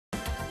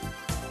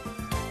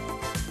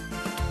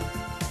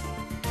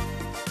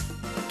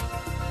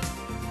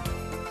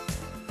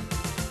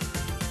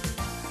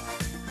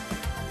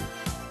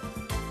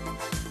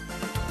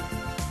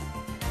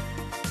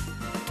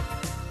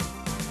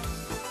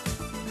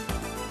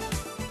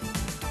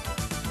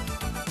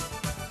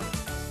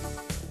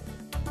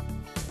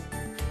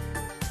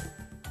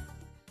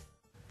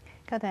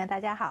各位同学大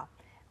家好，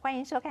欢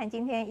迎收看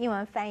今天英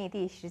文翻译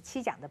第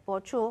17讲的播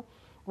出。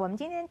我们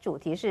今天主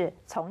题是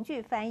从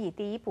句翻译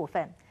第一部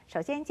分。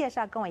首先介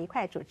绍跟我一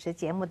块主持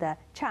节目的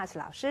Charles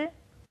老师。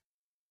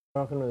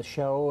Welcome to the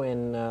show,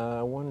 and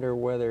I wonder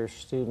whether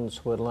students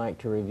would like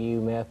to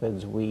review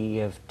methods we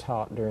have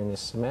taught during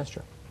this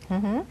semester.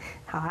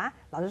 好啊，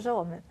老师说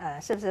我们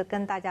是不是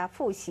跟大家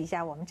复习一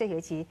下我们这学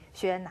期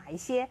学了哪一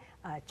些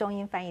中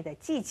英翻译的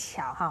技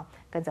巧哈，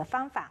跟着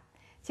方法。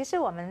其实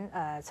我们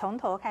从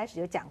头开始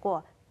就讲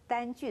过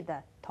单句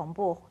的同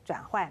步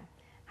转换，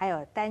还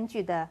有单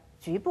句的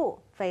局部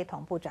非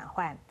同步转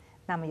换，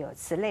那么有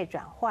词类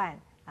转换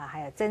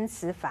还有增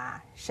词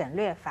法、省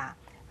略法。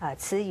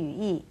词语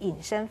义、引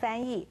申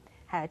翻译，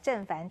还有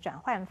正反转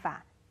换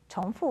法、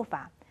重复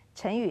法、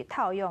成语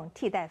套用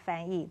替代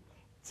翻译、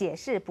解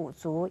释补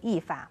足译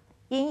法、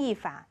音译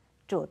法、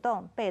主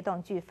动被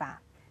动句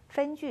法、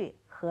分句、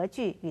合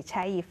句与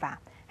拆译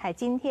法，还有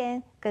今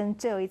天跟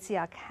最后一次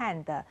要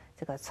看的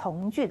这个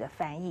从句的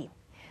翻译。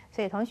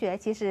所以同学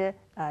其实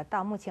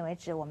到目前为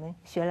止我们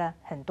学了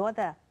很多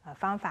的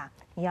方法，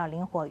你要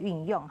灵活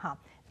运用哈。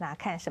那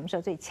看什么时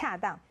候最恰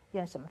当，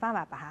用什么方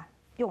法把它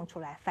用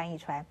出来翻译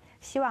出来，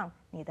希望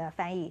你的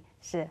翻译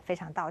是非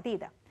常道地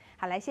的。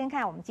好，来先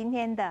看我们今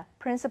天的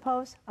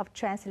Principles of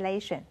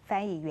Translation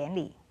翻译原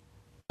理。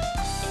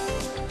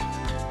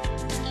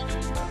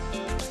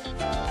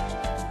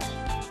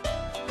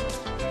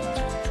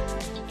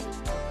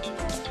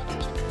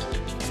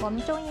我们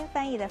中英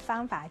翻译的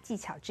方法技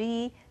巧之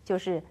一就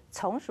是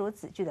从属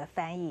子句的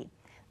翻译。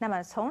那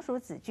么从属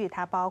子句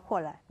它包括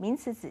了名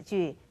词子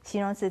句、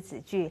形容词子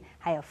句，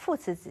还有副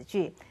词子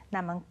句。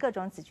那么各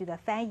种子句的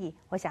翻译，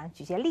我想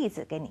举些例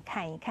子给你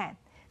看一看。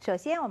首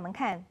先我们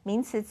看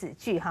名词子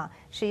句哈，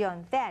是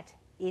用 that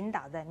引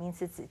导的名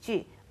词子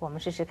句，我们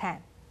试试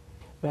看。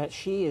That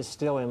she is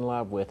still in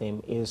love with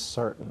him is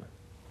certain.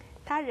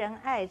 他仍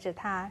爱着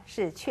他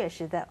是确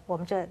实的，我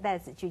们这that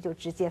子句就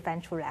直接翻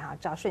出来哈，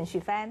照顺序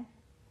翻。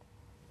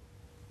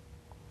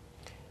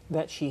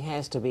That she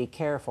has to be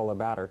careful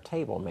about her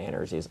table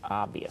manners is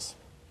obvious.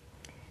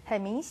 很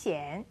明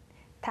显，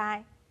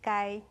她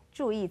该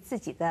注意自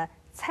己的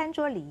餐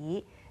桌礼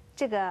仪。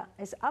这个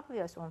is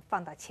obvious， 我们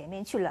放到前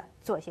面去了，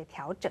做一些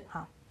调整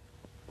哈。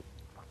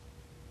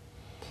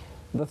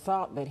The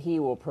thought that he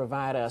will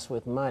provide us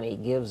with money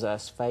gives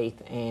us faith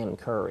and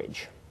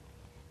courage.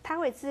 他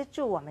会资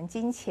助我们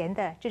金钱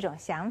的这种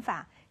想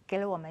法，给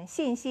了我们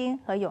信心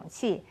和勇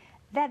气。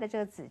that 的这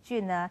个子句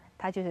呢，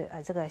它就是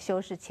这个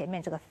修饰前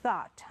面这个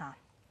thought 哈。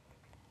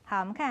好，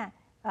我们看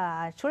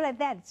除了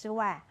that 之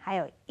外，还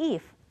有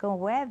if 跟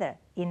whether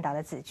引导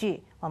的子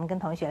句，我们跟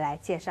同学来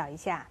介绍一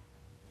下。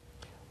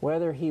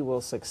Whether he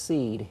will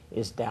succeed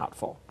is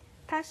doubtful.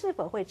 他是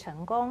否会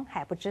成功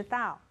还不知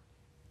道。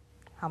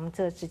好，我们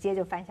这直接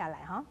就翻下来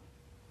哈。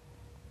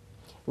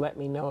Let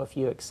me know if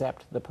you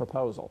accept the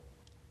proposal.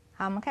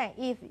 好，我们看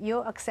if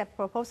you accept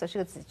proposal 是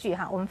个子句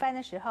哈，我们翻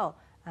的时候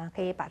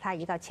可以把它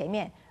移到前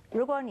面。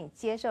如果你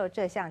接受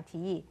这项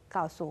提议，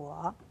告诉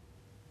我。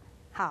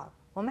好，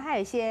我们还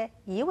有一些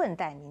疑问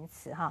代名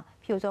词哈，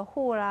譬如说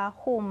who 啦、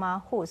whom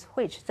啊、whose、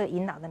which 这个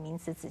引导的名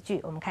词子句，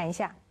我们看一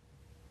下。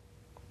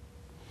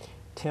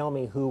Tell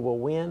me who will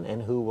win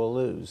and who will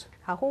lose.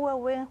 好 ，who will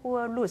win, who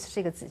will lose 是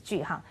一个子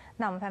句哈。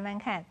那我们翻翻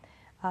看，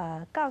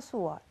告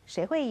诉我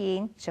谁会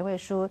赢，谁会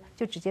输，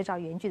就直接照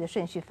原句的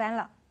顺序翻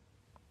了。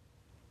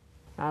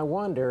I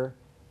wonder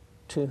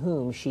to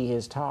whom she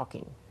is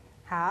talking.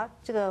 好，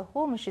这个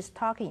whom she's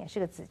talking 也是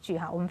个子句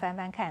哈，我们翻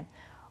翻看，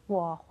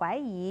我怀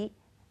疑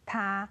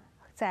她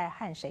在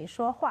和谁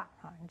说话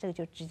啊，这个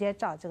就直接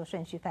照这个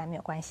顺序翻没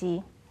有关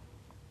系。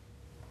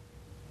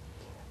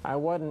I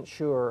wasn't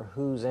sure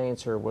whose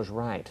answer was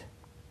right.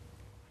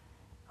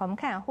 我们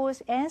看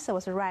whose answer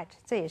was right，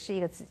 这也是一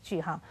个子句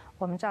哈，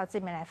我们照字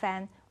面来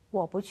翻，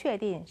我不确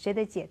定谁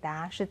的解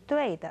答是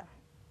对的。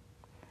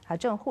好，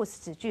这种 whose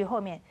子句后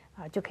面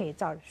就可以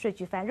照顺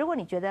序翻。如果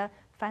你觉得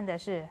翻的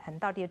是很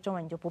道地的中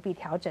文，你就不必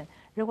调整。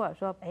如果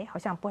说好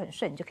像不很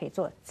顺，你就可以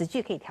做子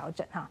句可以调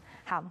整哈。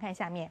好，我们看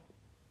下面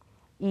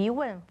疑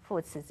问副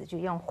词子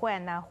句，用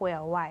when 啊、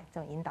where、why 这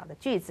种引导的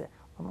句子，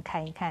我们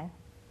看一看。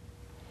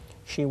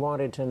She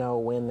wanted to know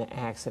when the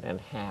accident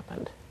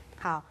happened.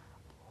 好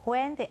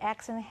 ，when the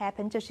accident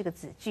happened 这是个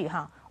子句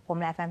哈，我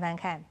们来翻翻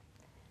看。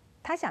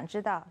他想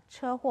知道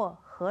车祸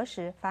何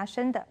时发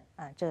生的，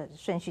这个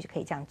顺序可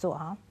以这样做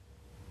哈。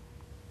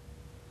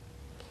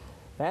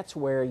That's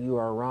where you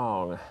are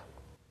wrong.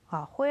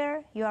 好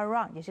 ，where you are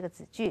wrong 也是个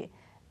子句，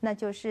那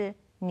就是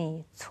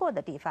你错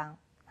的地方。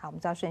好，我们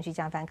照顺序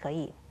这样翻可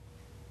以。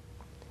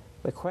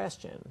The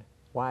question,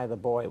 why the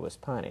boy was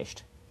punished,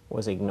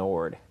 was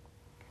ignored.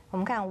 我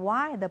们看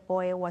why the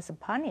boy was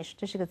punished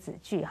这是个子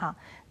句哈，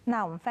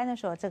那我们翻的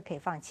时候这个可以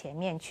放前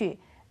面去。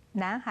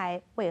男孩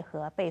为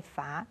何被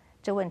罚？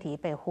这问题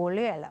被忽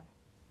略了。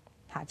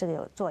好，这个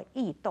有做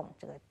异动，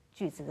这个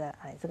句子的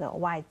这个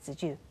why 子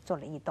句做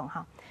了异动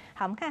哈。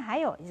好，我们看还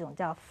有一种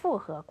叫复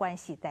合关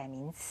系代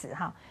名词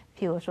哈，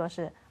譬如说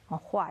是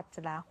what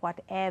啦、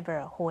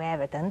whatever、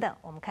whoever 等等，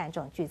我们看这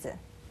种句子。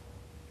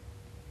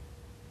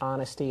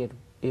Honesty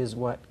is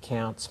what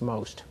counts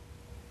most.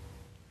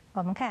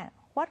 我们看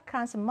what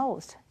counts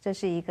most， 这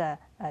是一个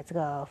这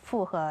个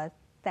复合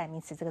代名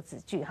词这个子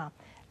句哈。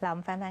来，我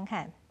们翻翻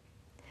看，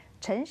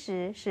诚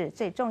实是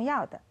最重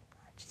要的，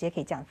直接可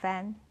以这样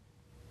翻。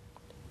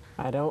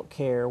I don't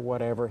care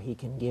whatever he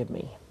can give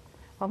me.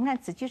 我们看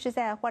子句是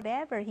在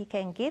whatever he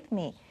can give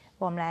me，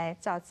 我们来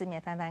照字面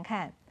翻翻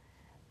看。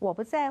我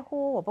不在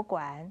乎，我不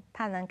管，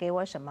他能给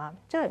我什么，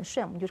这很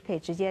顺，我们就可以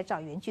直接照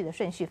原句的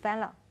顺序翻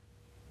了。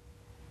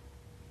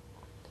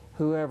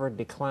Whoever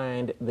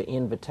declined the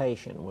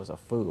invitation was a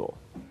fool.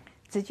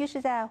 子句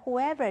是在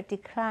whoever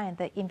declined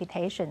the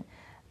invitation，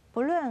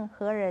 不论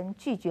何人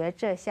拒绝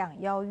这项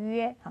邀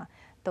约啊，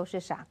都是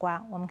傻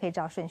瓜。我们可以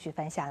照顺序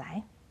翻下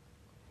来。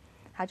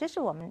好，这是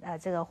我们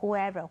这个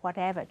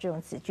whoever、whatever 这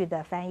种子句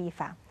的翻译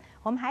法。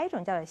我们还有一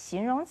种叫做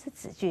形容词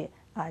子句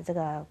这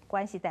个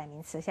关系代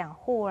名词，像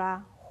who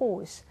啦、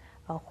whose、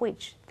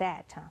which、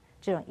that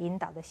这种引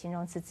导的形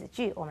容词子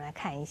句，我们来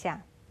看一下。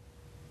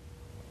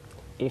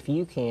If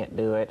you can't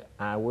do it,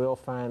 I will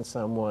find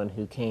someone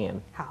who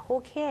can. 好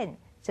 ，who can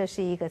这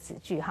是一个子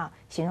句哈，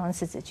形容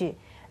词子句。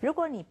如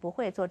果你不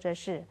会做这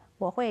事，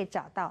我会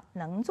找到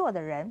能做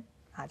的人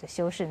啊，就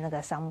修饰那个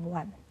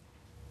someone。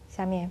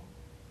下面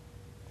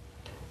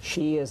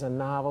She is a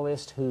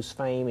novelist whose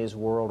fame is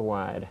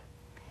worldwide.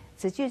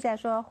 子句在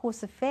说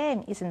whose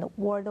fame is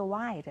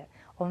worldwide，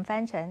 我们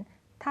翻成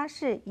她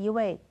是一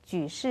位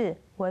举世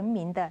闻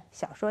名的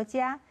小说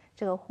家。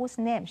这个 whose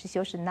name 是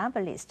修饰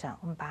novelist，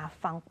 我们把它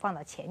放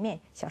到前面，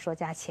小说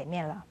家前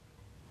面了。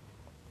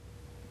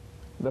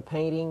The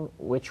painting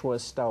which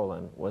was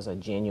stolen was a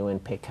genuine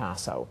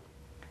Picasso.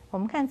 我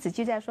们看子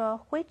句在说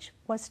which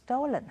was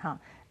stolen 哈，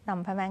那我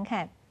们翻翻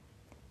看，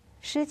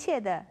失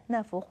窃的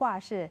那幅画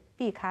是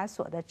毕卡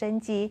索的真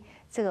迹。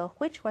这个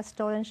which was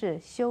stolen 是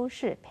修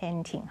饰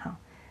painting 哈，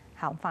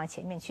好，我们放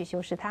前面去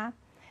修饰它。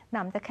那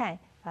我们再看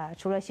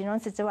除了形容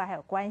词之外，还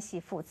有关系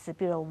副词，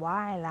比如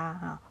why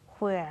啦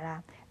where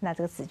啦，那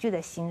这个子句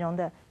的形容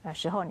的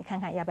时候，你看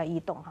看要不要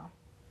移动哈。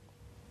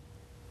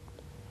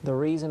The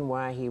reason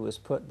why he was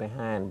put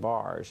behind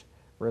bars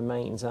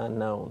remains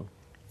unknown.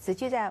 子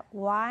句在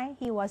why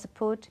he was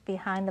put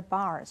behind the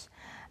bars，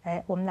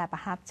 我们来把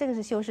它这个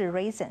是修饰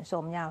reason， 所以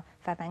我们要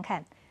翻翻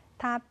看，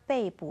他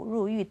被捕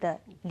入狱的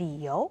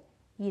理由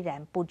依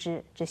然不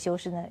知，这修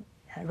饰呢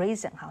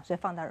reason 哈，所以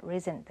放到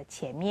reason 的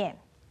前面。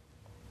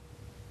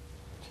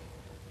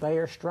They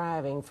are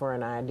striving for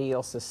an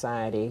ideal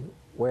society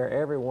where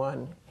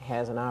everyone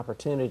has an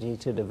opportunity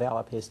to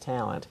develop his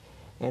talent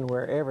and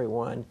where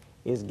everyone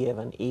is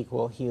given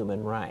equal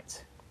human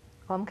rights.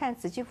 我们看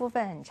子句部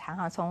分很长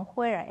哈，从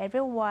where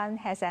everyone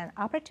has an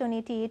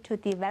opportunity to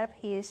develop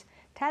his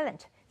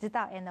talent， 直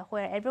到 and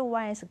where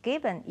everyone is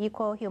given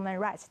equal human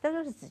rights， 这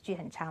都是子句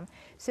很长，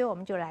所以我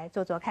们就来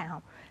做做看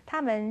哈。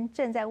他们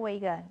正在为一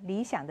个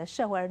理想的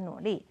社会而努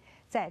力，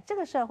在这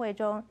个社会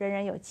中，人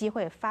人有机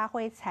会发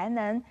挥才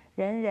能，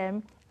人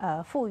人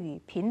赋予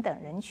平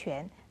等人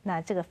权。那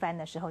这个翻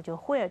的时候就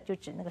where 就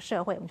指那个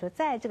社会，我们说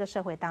在这个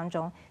社会当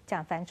中，这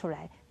样翻出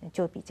来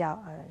就比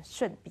较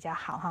顺，比较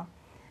好哈。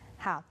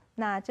好，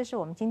那这是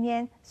我们今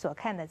天所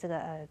看的这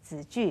个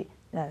子句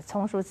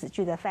从属子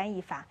句的翻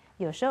译法。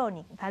有时候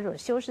它如果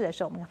修饰的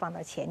时候，我们就放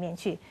到前面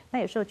去；那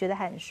有时候觉得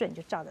还很顺，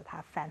就照着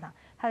它翻哈。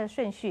它的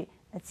顺序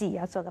自己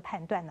要做个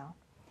判断哦。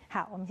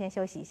好，我们先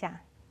休息一下。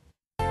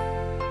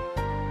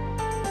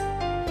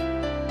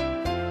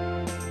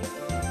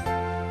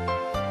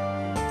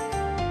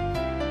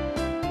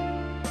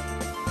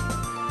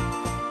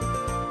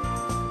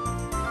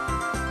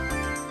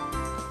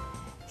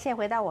现在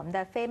回到我们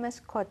的 famous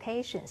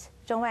quotations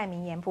中外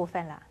名言部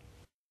分了。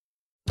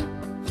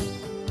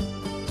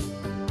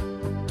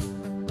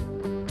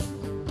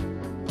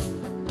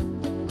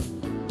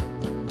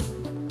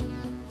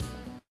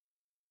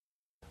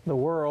The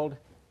world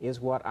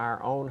is what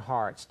our own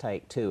hearts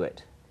take to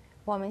it.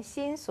 我们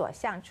心所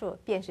向处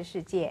便是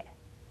世界。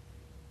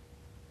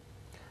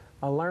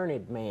A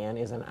learned man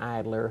is an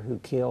idler who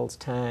kills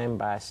time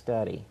by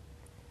study.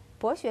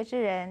 博学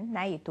之人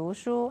乃以读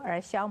书而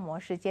消磨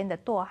时间的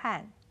惰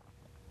汉。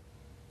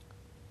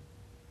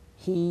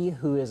He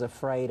who is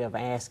afraid of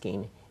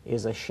asking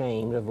is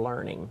ashamed of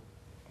learning.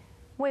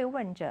 未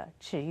问者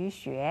耻于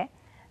学。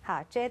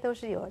好，这些都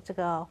是有这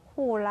个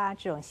who 啦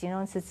这种形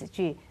容词子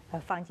句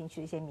放进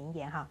去的一些名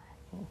言哈。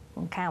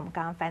你看我们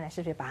刚刚翻的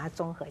是不是把它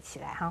综合起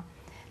来哈？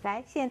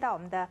来，现在到我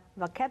们的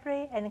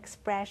vocabulary and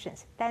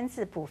expressions 单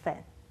字部分。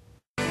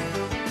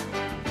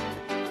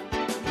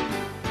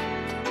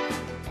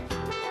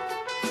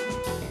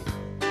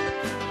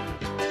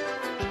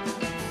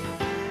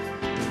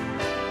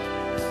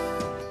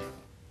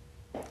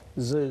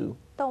Zoo.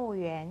 动物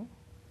园。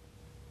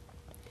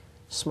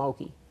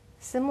Smoky.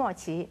 斯莫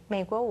奇，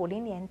美国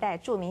50年代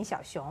著名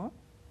小熊。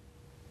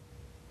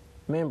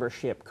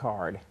Membership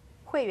card.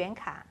 会员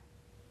卡。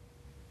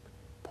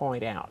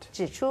Point out.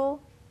 指出。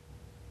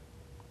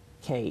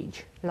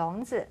Cage.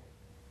 笼子。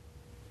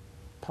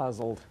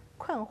Puzzled.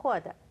 困惑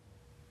的。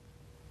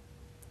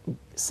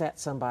Set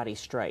somebody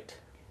straight.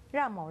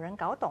 让某人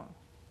搞懂。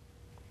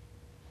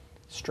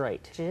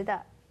Straight. 直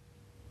的。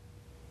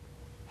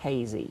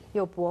Hazy.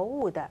 有薄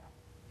雾的。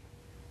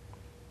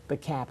 The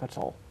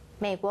Capitol.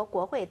 美国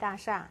国会大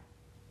厦。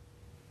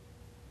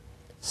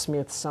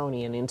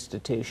 Smithsonian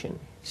Institution.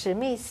 史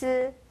密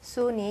斯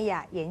苏尼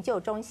亚研究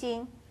中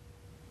心。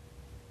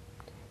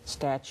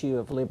 Statue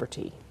of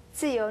Liberty.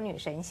 自由女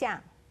神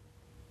像。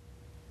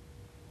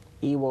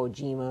 Iwo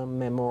Jima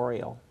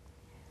Memorial.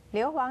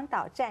 硫磺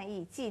岛战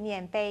役纪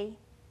念碑。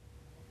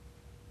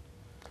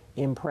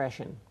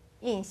 Impression.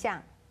 印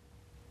象。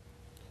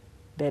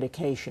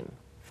 Dedication.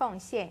 奉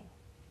献。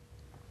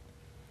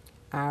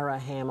 Ira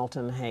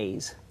Hamilton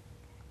Hayes.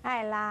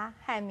 艾拉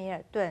汉米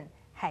尔顿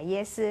海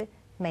耶斯，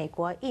美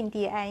国印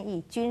第安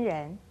裔军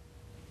人。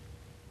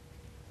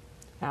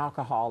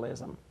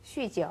 Alcoholism.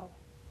 酗酒。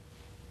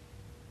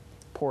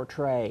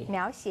 Portray.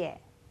 描写。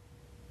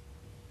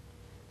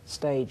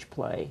 Stage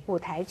play. 舞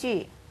台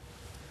剧。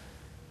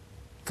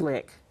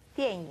 Flick.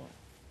 电影。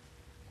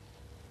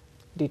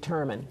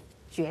 Determine.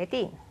 决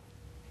定。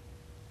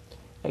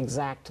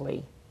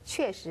 Exactly.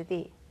 确实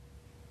地。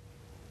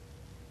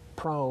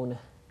 Prone.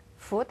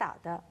 辅导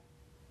的。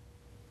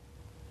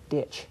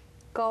 Ditch.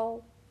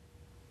 沟。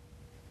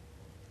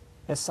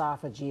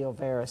 Esophageal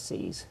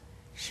varices.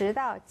 食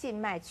道静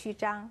脉曲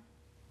张。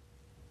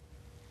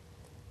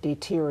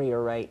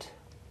 Deteriorate.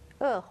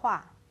 恶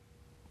化。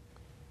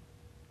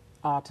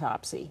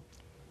 Autopsy.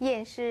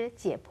 验尸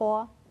解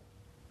剖。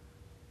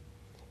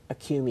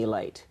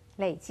 Accumulate.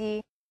 累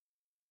积。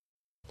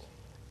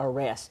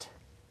 Arrest.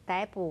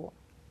 逮捕。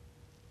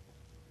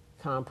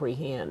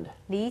 Comprehend.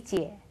 理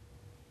解。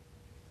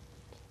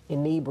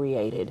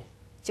 Inebriated.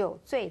 酒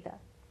醉的。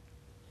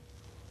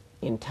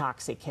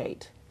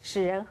 Intoxicate.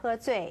 使人喝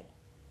醉。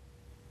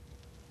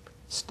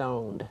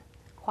 Stoned.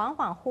 恍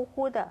恍惚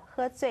惚的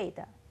喝醉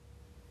的。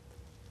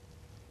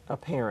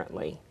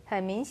 Apparently.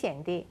 很明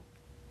显地。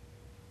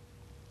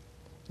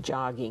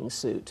 Jogging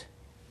suit.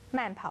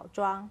 慢跑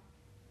装。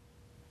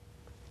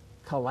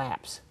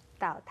 Collapse.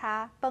 倒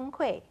塌崩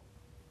溃。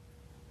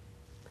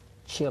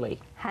 Chilly.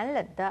 寒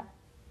冷的。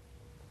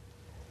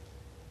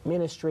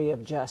 Ministry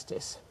of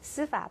Justice.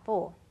 司法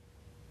部。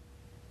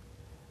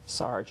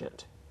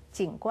 Sergeant.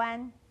 警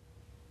官。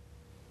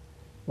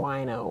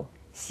 Wino.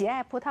 喜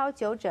爱葡萄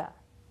酒者。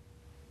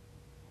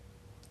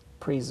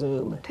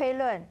 Presume. 推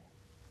论。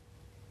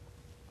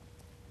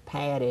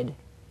 Padded.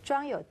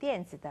 装有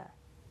垫子的。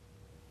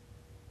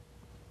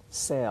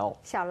 Cell.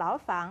 小牢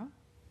房。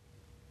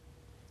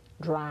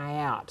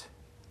 Dry out.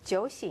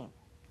 酒醒。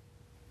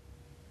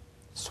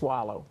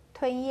 Swallow.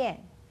 吞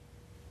咽。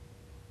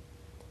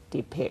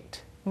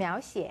 Depict.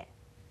 描写。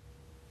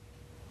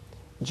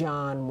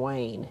 John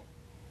Wayne.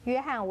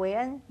 约翰·维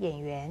恩演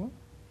员。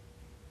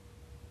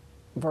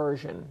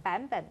 Version.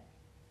 版本。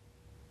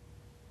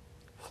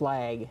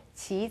 Flag.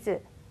 旗子。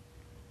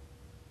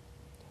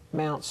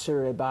 Mount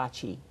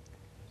Suribachi.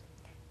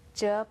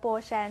 折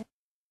波山，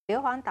硫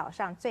磺岛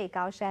上最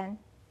高山。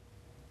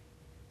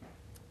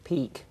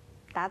 Peak.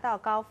 达到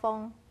高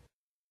峰。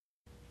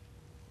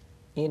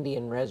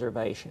 Indian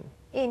Reservation.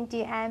 印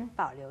第安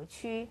保留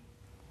区。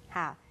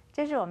好，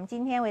这是我们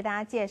今天为大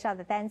家介绍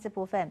的单字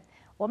部分。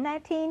我们来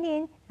听一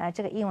听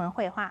这个英文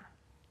绘画。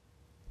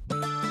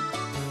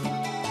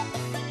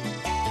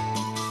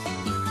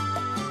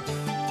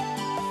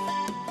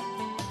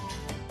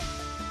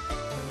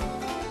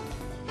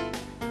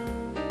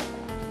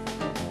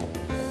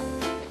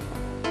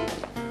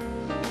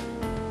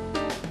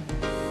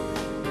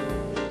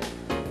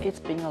It's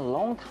been a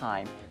long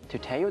time. To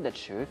tell you the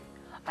truth,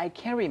 I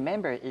can't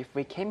remember if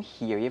we came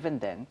here even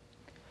then.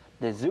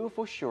 The zoo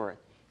for sure,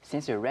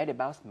 since we read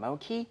about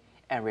Smokey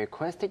and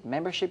requested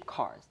membership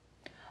cards.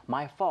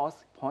 My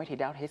boss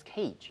pointed out his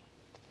cage.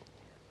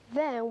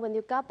 Then, when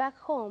you got back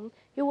home,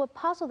 you were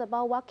puzzled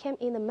about what came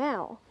in the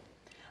mail.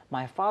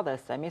 My father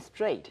set me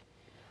straight.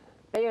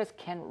 Bears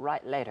can't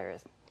write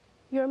letters.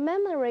 Your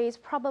memory is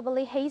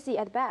probably hazy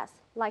at best,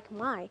 like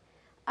mine.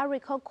 I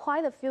recall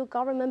quite a few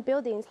government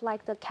buildings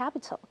like the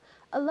Capitol,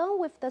 along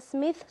with the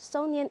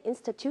Smithsonian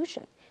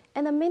Institution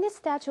and the mini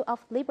Statue of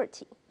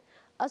Liberty.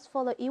 As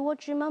for the Iwo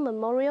Jima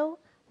Memorial,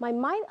 my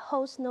mind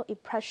holds no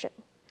impression.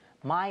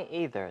 Mine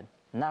either,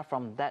 not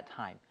from that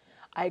time.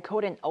 I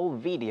caught an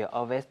old video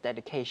of its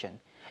dedication.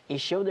 It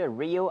showed the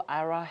real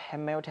Ira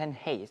Hamilton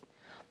Hayes,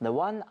 the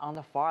one on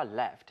the far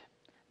left,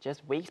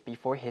 just weeks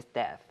before his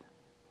death.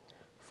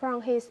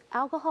 From his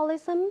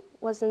alcoholism,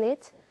 wasn't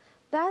it?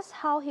 That's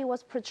how he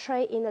was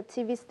portrayed in a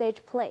TV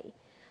stage play,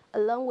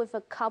 along with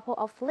a couple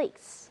of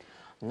flicks.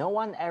 No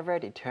one ever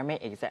determined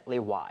exactly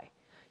why.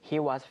 He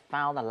was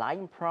found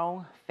lying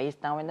prone, face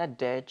down in a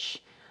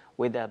ditch,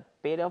 with a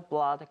bit of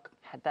blood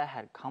that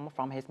had come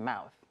from his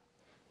mouth.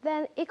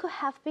 Then it could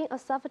have been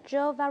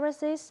esophageal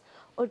varices,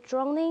 or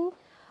drowning,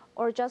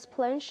 or just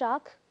plain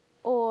shock,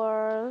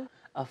 or...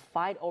 A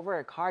fight over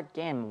a card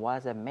game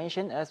was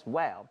mentioned as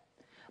well.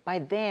 By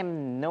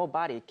then,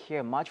 nobody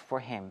cared much for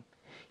him.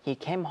 He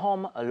came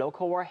home a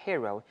local war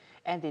hero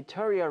and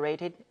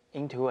deteriorated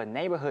into a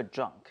neighborhood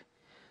drunk,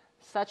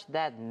 such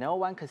that no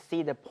one could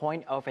see the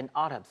point of an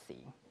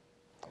autopsy.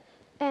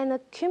 And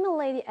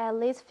accumulated at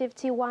least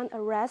 51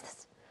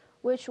 arrests.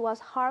 which was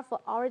hard for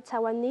our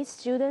Taiwanese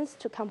students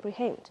to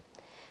comprehend.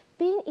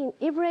 Being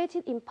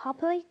inebriated in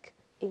public,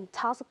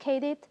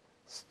 intoxicated,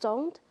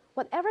 stoned,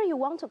 whatever you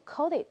want to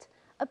call it,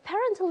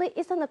 apparently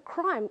isn't a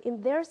crime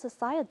in their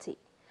society,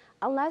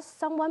 unless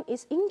someone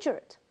is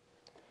injured.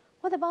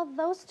 What about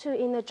those two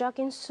in the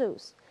jogging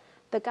suits?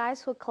 The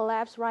guys who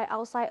collapsed right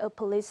outside a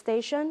police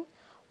station?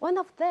 One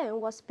of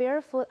them was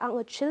barefoot on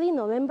a chilly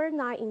November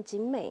night in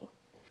Jinmei.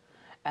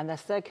 And the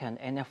second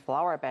in a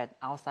flower bed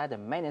outside the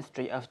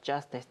Ministry of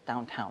Justice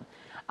downtown.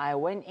 I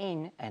went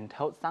in and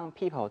told some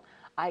people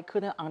I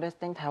couldn't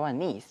understand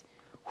Taiwanese,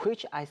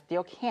 which I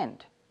still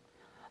can't.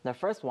 The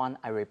first one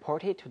I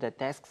reported to the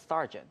desk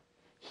sergeant.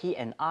 He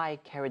and I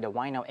carried the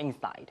wino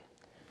inside.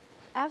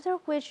 After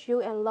which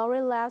you and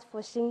Lori left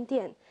for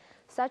Xindian,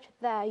 such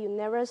that you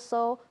never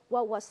saw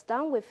what was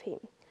done with him.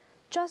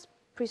 Just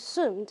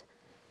presumed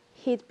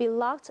he'd be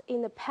locked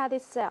in a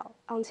padded cell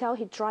until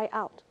he dried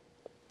out.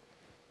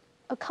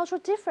 A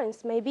cultural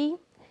difference, maybe.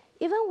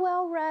 Even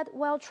well-read,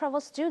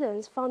 well-traveled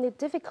students found it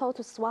difficult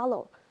to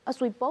swallow,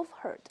 as we both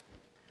heard.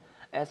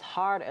 As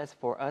hard as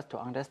for us to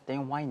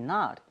understand why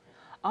not.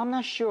 I'm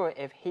not sure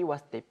if he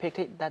was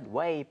depicted that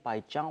way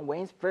by John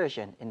Wayne's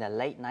version in the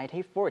late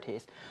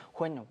 1940s,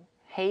 when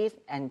Hayes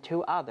and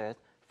two others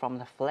from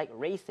the flag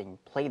racing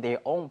played their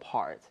own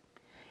parts,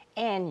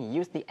 and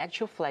used the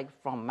actual flag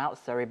from Mount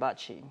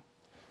Suribachi.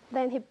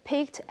 Then he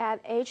peaked at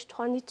age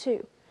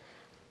 22,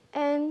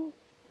 and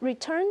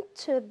returned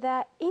to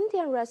that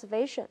Indian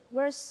reservation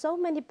where so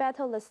many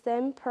battle the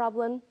same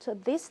problem to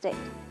this day.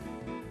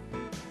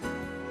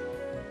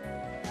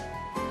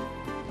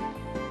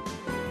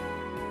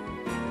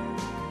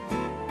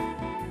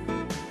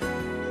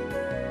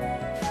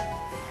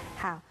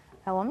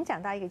好，我们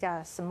讲到一个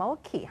叫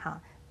Smokey 哈，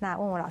那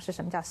问问老师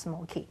什么叫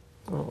Smokey？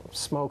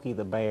 Smokey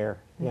the bear.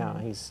 Yeah,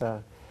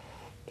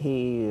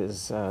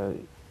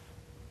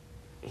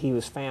 he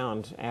was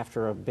found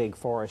after a big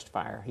forest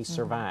fire. He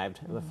survived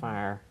the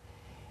fire,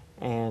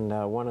 and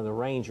one of the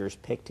rangers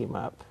picked him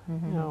up.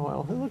 You know,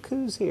 well, look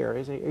who's here.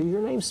 Is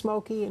your name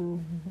Smokey?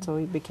 And so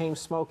he became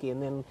Smokey,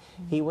 and then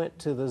he went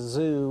to the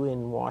zoo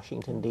in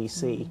Washington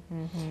D.C.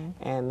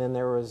 And then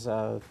there was,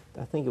 I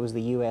think it was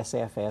the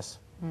USFS.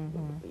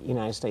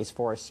 United States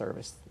Forest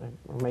Service,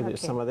 or maybe it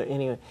was some other,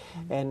 anyway,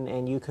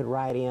 and you could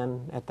write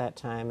in at that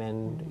time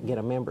and get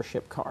a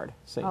membership card.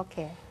 See?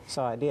 Okay.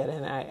 So I did,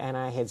 and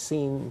I had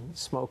seen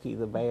Smokey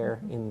the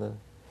bear in the,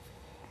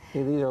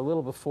 either a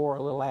little before or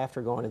a little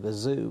after going to the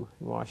zoo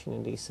in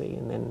Washington D.C.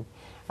 and then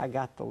I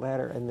got the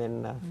letter, and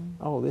then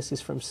oh, this is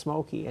from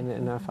Smokey, and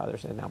then my father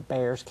said, now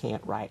bears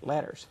can't write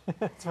letters.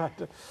 So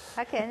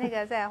而且那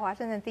个在华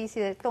盛顿 D.C.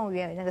 的动物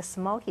园有那个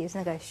Smokey 是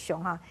那个熊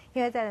哈，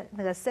因为在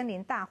那个森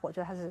林大火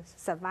中它是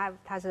survive，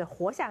 它是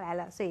活下来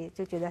了，所以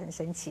就觉得很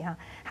神奇哈。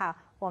好，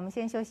我们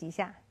先休息一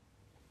下。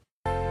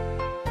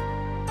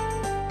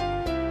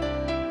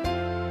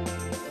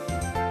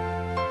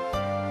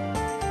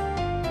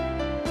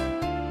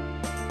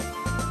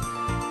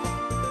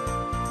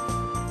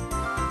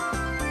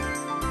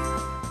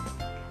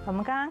我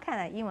们刚刚看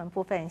了英文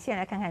部分，现在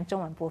来看看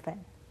中文部分。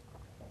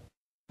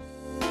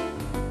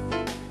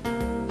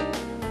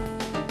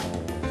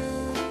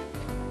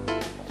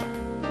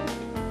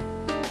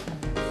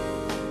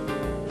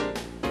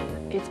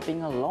It's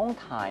been a long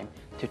time,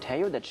 to tell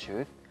you the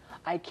truth.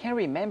 I can't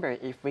remember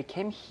if we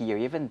came here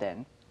even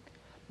then.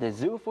 The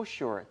zoo for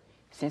sure,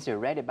 since you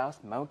read about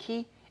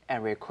Smokey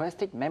and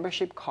requested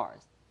membership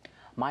cards.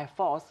 My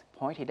thoughts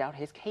pointed out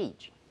his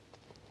cage.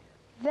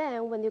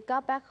 Then, when you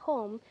got back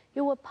home,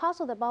 you were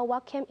puzzled about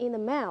what came in the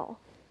mail.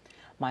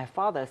 My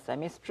father set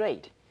me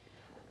straight.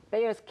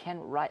 Bears can't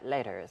write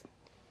letters.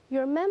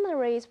 Your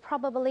memory is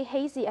probably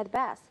hazy at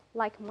best,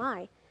 like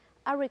mine.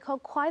 I recall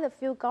quite a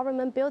few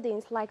government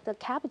buildings like the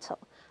Capitol,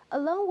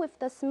 along with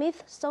the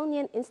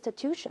Smithsonian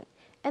Institution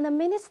and the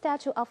Mini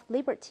Statue of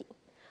Liberty.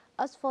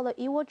 As for the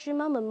Iwo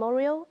Jima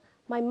Memorial,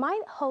 my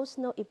mind holds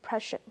no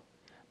impression.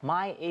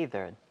 Mine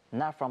either,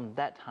 not from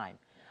that time.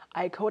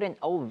 I caught an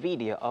old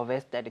video of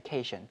its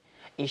dedication.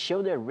 It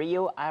showed the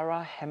real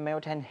Ira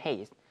Hamilton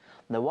Hayes,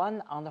 the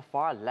one on the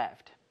far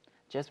left,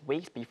 just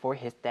weeks before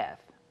his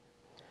death.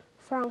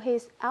 From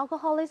his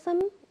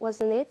alcoholism,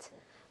 wasn't it?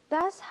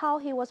 That's how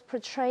he was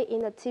portrayed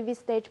in the TV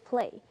stage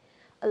play,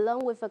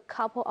 along with a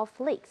couple of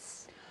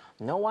flicks.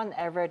 No one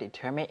ever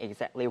determined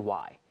exactly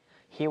why.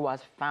 He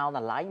was found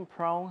lying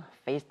prone,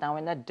 face down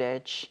in a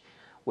ditch,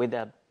 with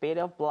a bit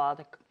of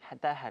blood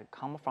that had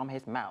come from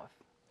his mouth.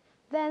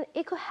 Then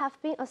it could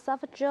have been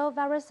esophageal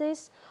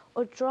varices,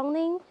 or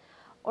drowning,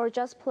 or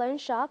just plain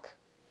shock,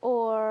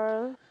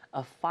 or...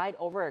 A fight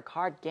over a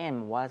card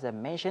game was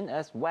mentioned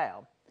as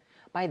well.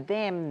 By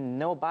then,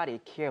 nobody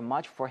cared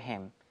much for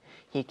him.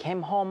 He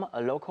came home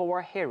a local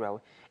war hero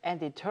and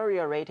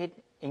deteriorated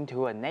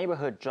into a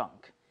neighborhood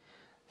drunk,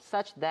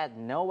 such that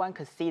no one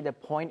could see the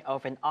point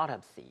of an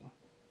autopsy.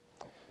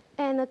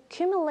 And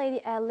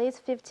accumulated at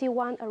least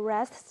 51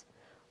 arrests,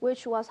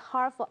 which was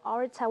hard for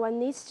our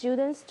Taiwanese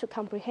students to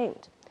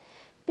comprehend.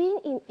 Being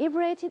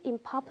inebriated in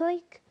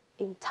public,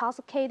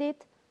 intoxicated,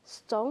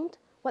 stoned,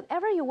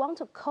 whatever you want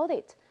to call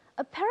it,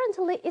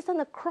 apparently isn't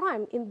a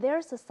crime in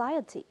their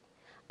society,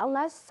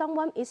 unless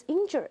someone is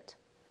injured.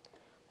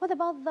 What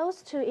about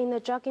those two in the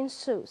jogging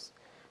suits?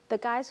 The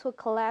guys who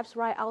collapsed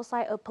right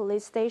outside a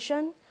police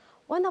station?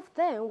 One of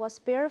them was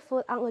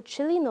barefoot on a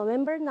chilly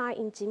November night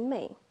in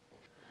Jinmei.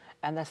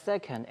 And the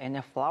second in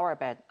a flower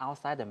bed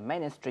outside the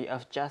Ministry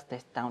of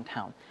Justice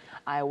downtown.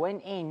 I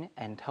went in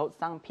and told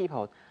some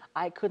people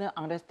I couldn't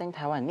understand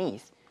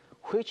Taiwanese,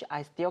 which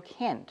I still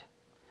can't.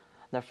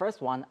 The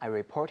first one I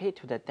reported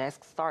to the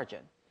desk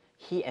sergeant.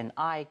 He and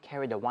I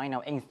carried the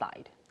wino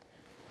inside.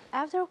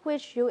 After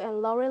which you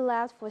and Lori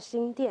left for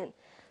Xindian,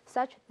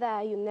 such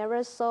that you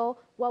never saw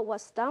what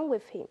was done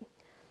with him.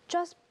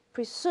 Just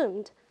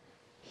presumed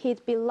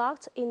he'd be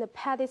locked in a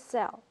padded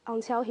cell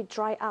until he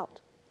dried out.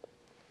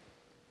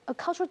 A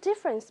cultural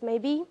difference,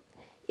 maybe.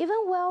 Even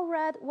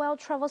well-read,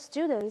 well-traveled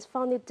students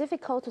found it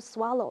difficult to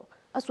swallow,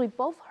 as we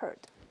both heard.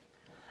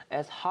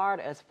 As hard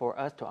as for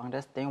us to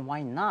understand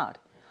why not.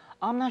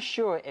 I'm not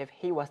sure if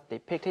he was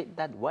depicted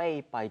that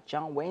way by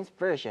John Wayne's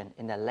version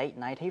in the late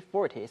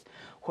 1940s,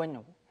 when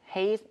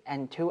Hayes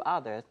and two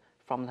others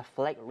from the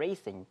flag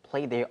racing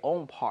played their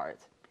own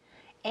parts,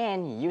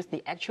 and used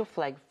the actual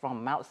flag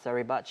from Mount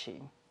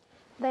Suribachi.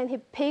 Then he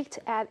peaked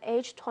at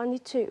age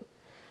 22,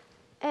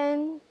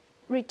 and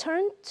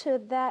returned to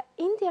that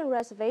Indian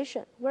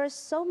reservation where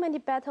so many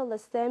battle the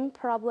same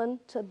problem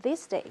to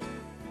this day.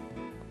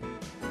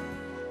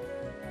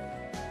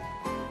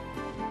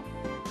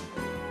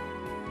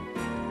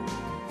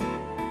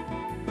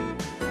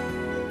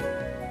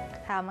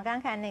 好，我们刚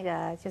刚看那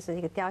个就是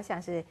一个雕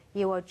像，是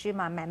Iwo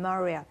Jima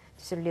Memorial，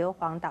 就是硫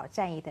磺岛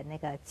战役的那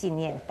个纪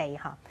念碑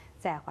哈，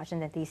在华盛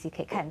顿 DC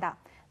可以看到。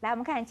来，我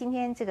们看今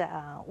天这个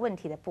问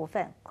题的部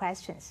分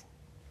questions。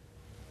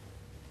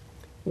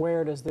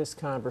 Where does this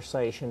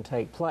conversation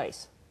take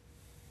place?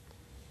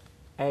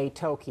 A.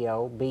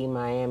 Tokyo, B.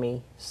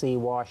 Miami, C.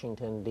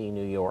 Washington, D.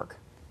 New York.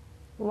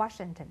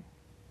 Washington.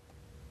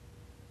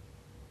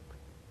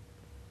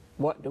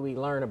 What do we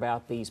learn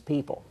about these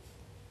people?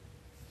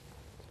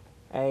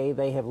 A.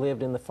 They have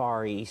lived in the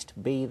Far East.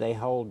 B. They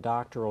hold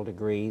doctoral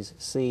degrees.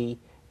 C.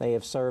 They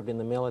have served in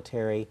the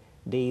military.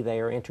 D. They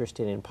are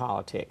interested in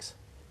politics.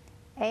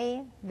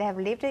 A. They have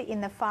lived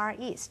in the Far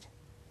East.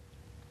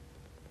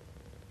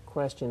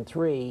 Question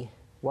 3.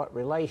 What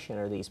relation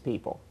are these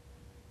people?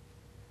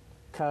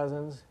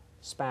 Cousins,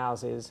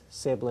 spouses,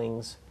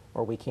 siblings,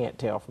 or we can't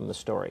tell from the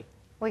story?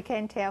 We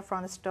can tell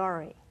from the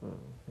story. No,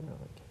 we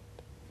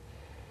can't.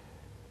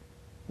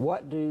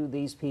 What do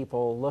these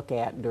people look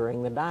at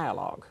during the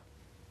dialogue?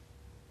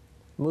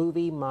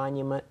 Movie,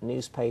 monument,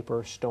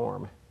 newspaper,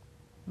 storm.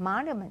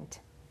 Monument.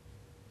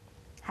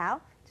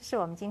 好，这是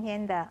我们今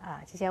天的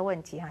这些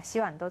问题哈，希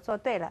望你都做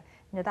对了。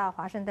你就到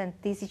华盛顿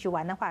DC 去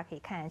玩的话，可以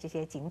看这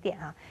些景点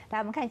啊。来，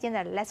我们看今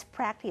天的 Let's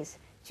Practice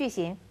句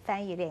型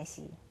翻译练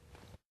习。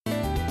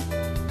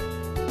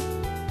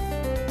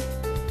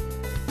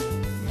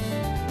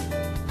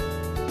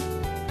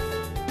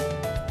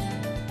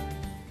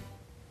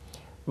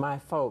My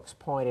folks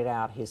pointed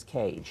out his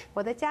cage.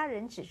 我的家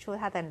人指出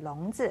他的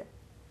笼子。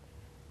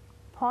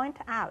Point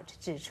out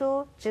指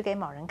出，指给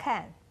某人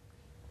看。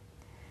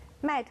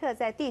麦特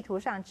在地图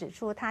上指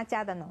出他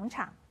家的农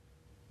场。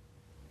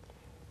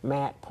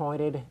Matt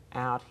pointed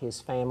out his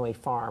family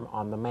farm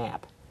on the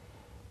map.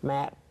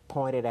 Matt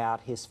pointed out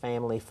his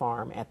family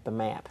farm at the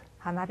map.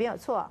 好，哪边有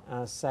错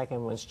？Second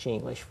one's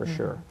Chinglish for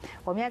sure.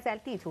 我们要在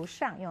地图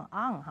上用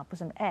on 哈，不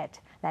是 at。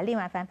来，另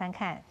外翻翻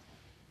看。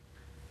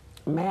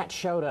Matt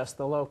showed us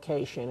the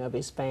location of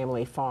his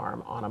family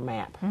farm on a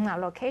map.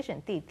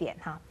 Location 地点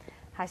哈。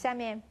好，下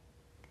面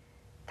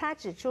他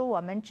指出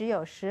我们只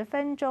有10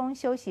分钟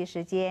休息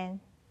时间。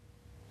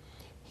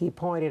He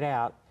pointed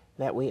out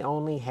that we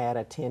only had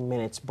a 10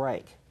 minutes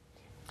break.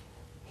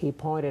 He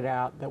pointed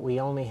out that we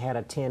only had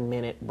a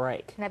 10-minute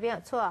break. 哪边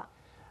有错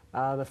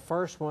？The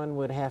first one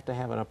would have to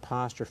have an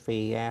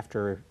apostrophe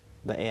after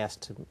the S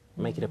to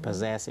make it a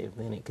possessive,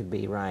 then it could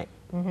be right.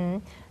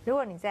 如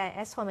果你在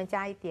s 后面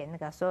加一点那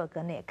个所有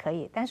格呢也可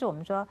以，但是我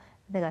们说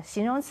那个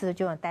形容词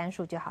就用单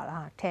数就好了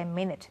哈。10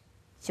 minute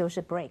就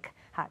是 break。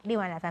好，另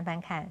外来翻翻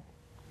看。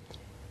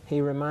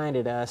He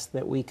reminded us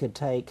that we could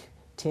take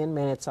 10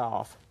 minutes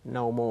off,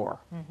 no more.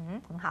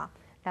 很好。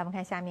来，我们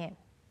看下面。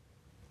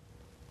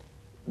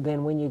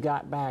Then when you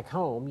got back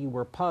home, you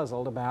were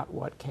puzzled about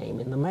what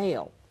came in the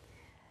mail.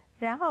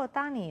 然后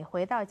当你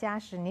回到家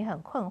时，你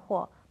很困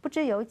惑，不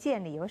知邮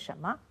件里有什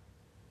么。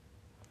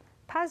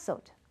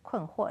Puzzled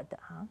困惑的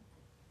哈。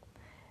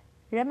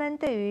人们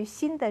对于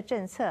新的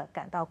政策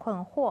感到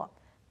困惑，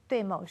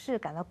对某事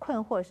感到困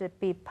惑是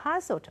be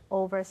puzzled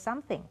over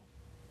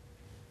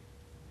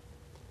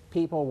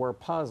something。People were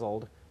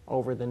puzzled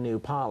over the new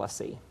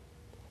policy.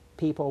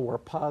 People were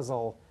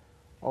puzzled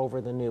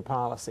over the new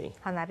policy.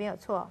 好，哪边有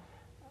错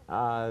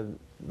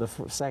The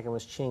second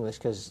was Chinglish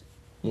because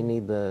you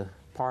need the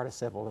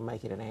participle to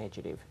make it an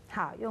adjective.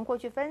 好，用过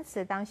去分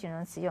词当形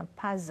容词，用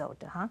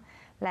puzzled 哈。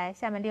来，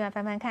下面另外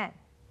翻翻看。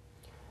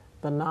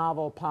The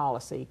novel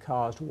policy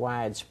caused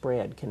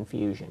widespread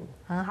confusion.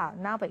 很好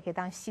 ，novel 也可以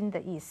当新的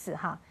意思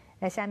哈。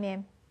来，下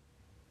面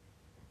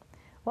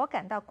我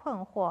感到困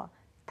惑，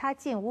他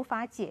竟无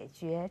法解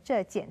决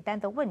这简单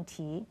的问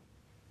题。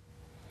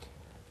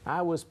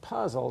I was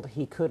puzzled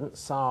he couldn't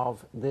solve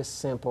this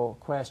simple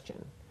question.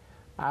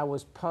 I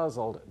was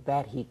puzzled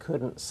that he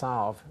couldn't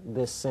solve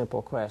this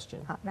simple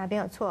question. 好，哪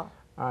边有错？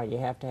 You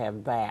have to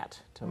have that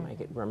to make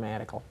it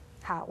grammatical.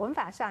 好，文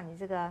法上你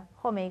这个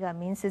后面一个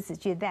名词子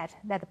句 that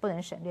不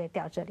能省略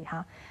掉这里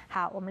哈。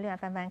好，我们另外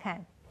翻翻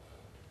看。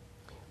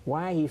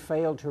Why he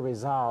failed to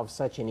resolve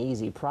such an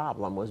easy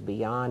problem was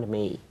beyond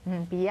me.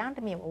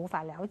 Beyond me 我无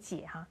法了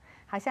解哈。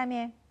好，下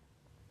面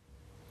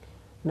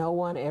No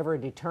one ever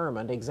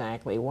determined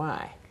exactly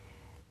why.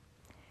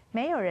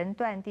 没有人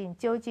断定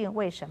究竟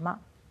为什么。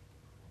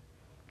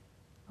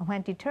我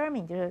们看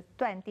determine 就是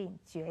断定、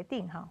决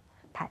定哈，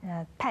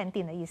判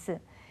定的意思。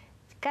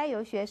该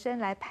由学生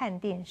来判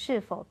定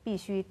是否必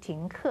须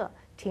停课，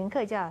停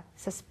课叫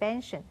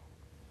suspension。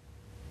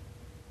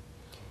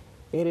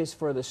 It is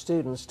for the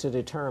students to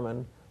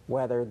determine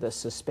whether the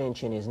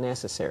suspension is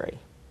necessary.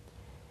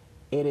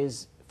 It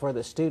is for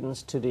the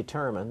students to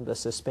determine the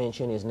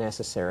suspension is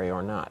necessary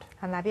or not.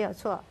 好，哪边有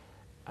错？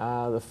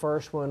 The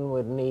first one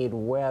would need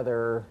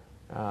whether.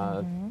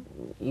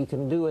 You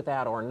can do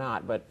without or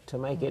not, but to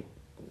make it,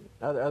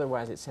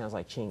 otherwise it sounds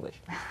like Chinglish.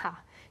 好，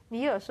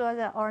你有说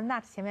的 or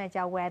not 前面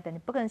加 whether， 你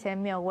不可能前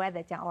面没有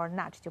whether 讲 or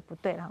not 就不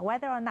对了。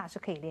whether or not 是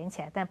可以连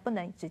起来，但不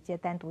能直接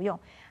单独用。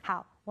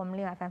好，我们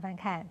另外翻翻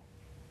看。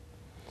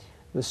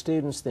 The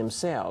students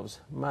themselves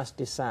must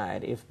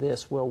decide if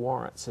this will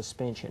warrant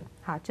suspension.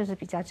 好，这是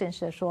比较正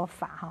式的说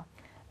法哈。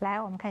来，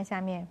我们看下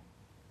面。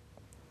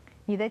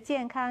你的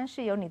健康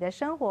是由你的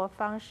生活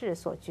方式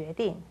所决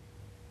定。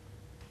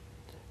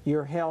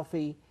 Your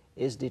healthy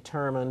is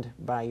determined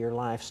by your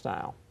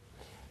lifestyle.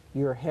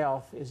 Your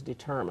health is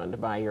determined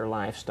by your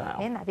lifestyle.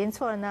 哎，哪边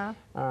错了呢？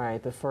 All right,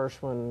 the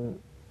first one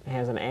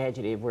has an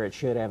adjective where it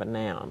should have a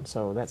noun,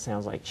 so that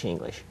sounds like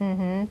Chinglish.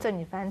 这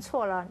你翻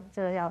错了，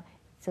这个要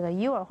这个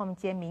your 后面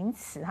接名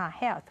词哈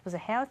 ，health 不是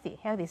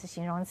healthy，healthy 是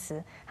形容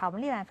词。好，我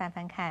们另外翻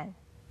翻看。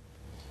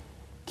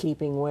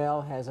 Keeping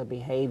well has a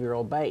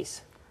behavioral base.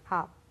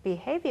 好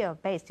 ，behavioral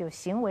base 就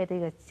行为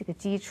的这个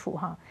基础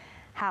哈。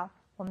好，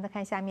我们再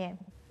看下面。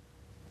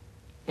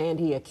 And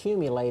he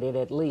accumulated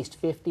at least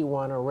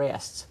 51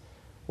 arrests,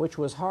 which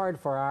was hard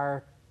for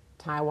our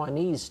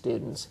Taiwanese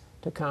students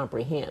to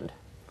comprehend.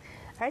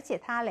 而且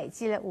他累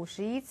积了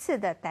51次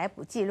的逮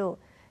捕记录，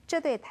这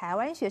对台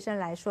湾学生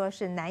来说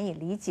是难以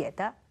理解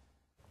的。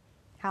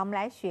好，我们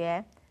来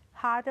学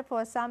hard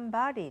for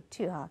somebody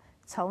to 哈，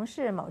从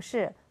事某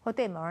事或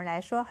对某人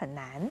来说很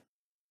难。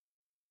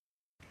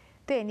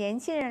对年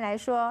轻人来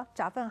说，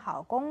找份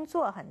好工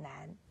作很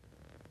难。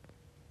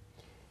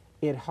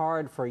 It's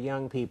hard for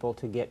young people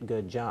to get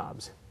good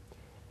jobs.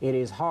 It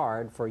is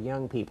hard for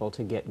young people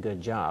to get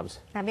good jobs.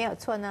 哪边有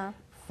错呢？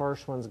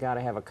 First one's got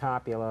to have a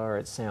copula or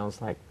it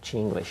sounds like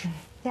Chinglish.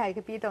 要有一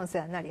个 be 动词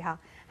在那里哈。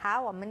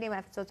好，我们另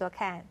外做做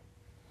看。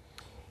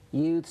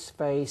 Youths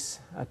face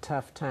a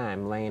tough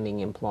time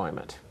landing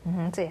employment.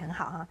 这也很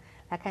好哈。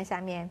来看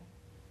下面，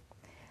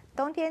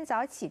冬天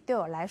早起对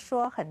我来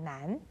说很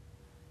难。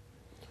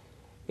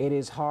 It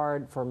is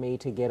hard for me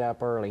to get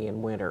up early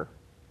in winter.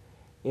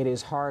 It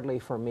is hardly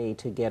for me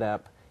to get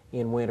up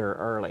in winter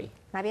early.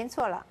 哪边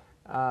错了？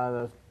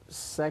 The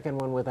second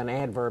one with an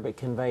adverb, it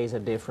conveys a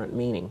different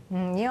meaning.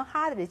 你用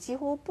hard 的几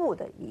乎不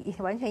的，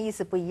完全意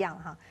思不一样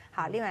哈。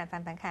好，另外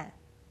翻翻看。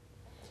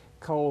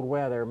 Cold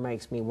weather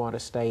makes me want to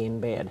stay in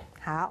bed.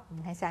 好，我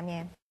们看下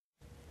面。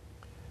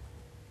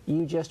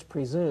 You just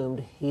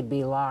presumed he'd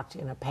be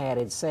locked in a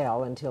padded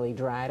cell until he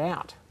dried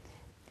out.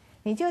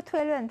 你就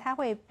推论他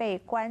会被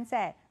关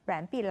在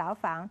软壁牢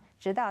房，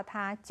直到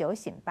他酒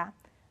醒吧。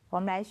我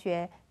们来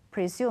学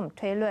presume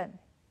推论。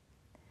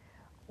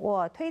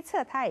我推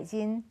测他已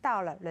经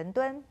到了伦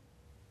敦。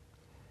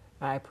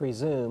 I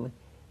presume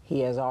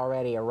he has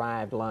already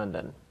arrived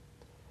London.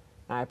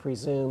 I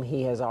presume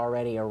he has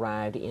already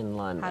arrived in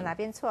好， London. 哪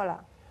边错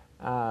了？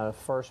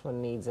 First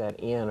one needs that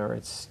in or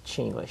it's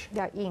Chinglish.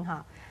 要硬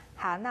哈。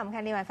好，那我们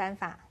看另外翻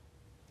法。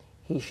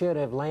 He should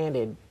have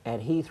landed at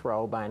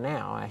Heathrow by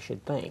now, I should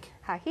think.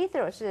 好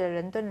 ，Heathrow 是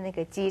伦敦的那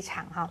个机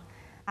场哈。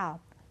好，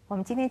我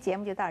们今天节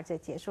目就到这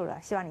结束了，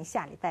希望你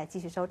下礼拜继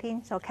续收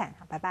听收看，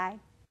好，拜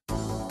拜。